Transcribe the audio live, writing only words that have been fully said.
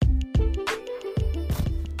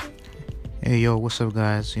Hey yo, what's up,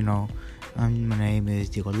 guys? My name is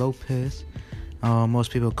Diego Lopez.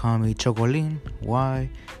 Most people call me Chogolin. Why?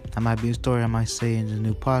 That might be a story I might say in the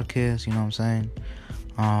new podcast. You know what I'm saying?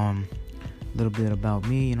 A little bit about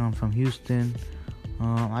me. I'm from Houston.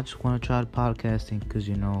 I just want to try podcasting because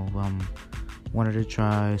wanted to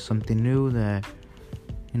try something new that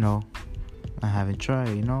I haven't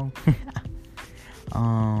tried.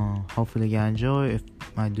 Hopefully y'all enjoy. If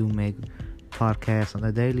I do make podcasts on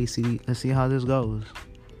the daily, let's see how this goes.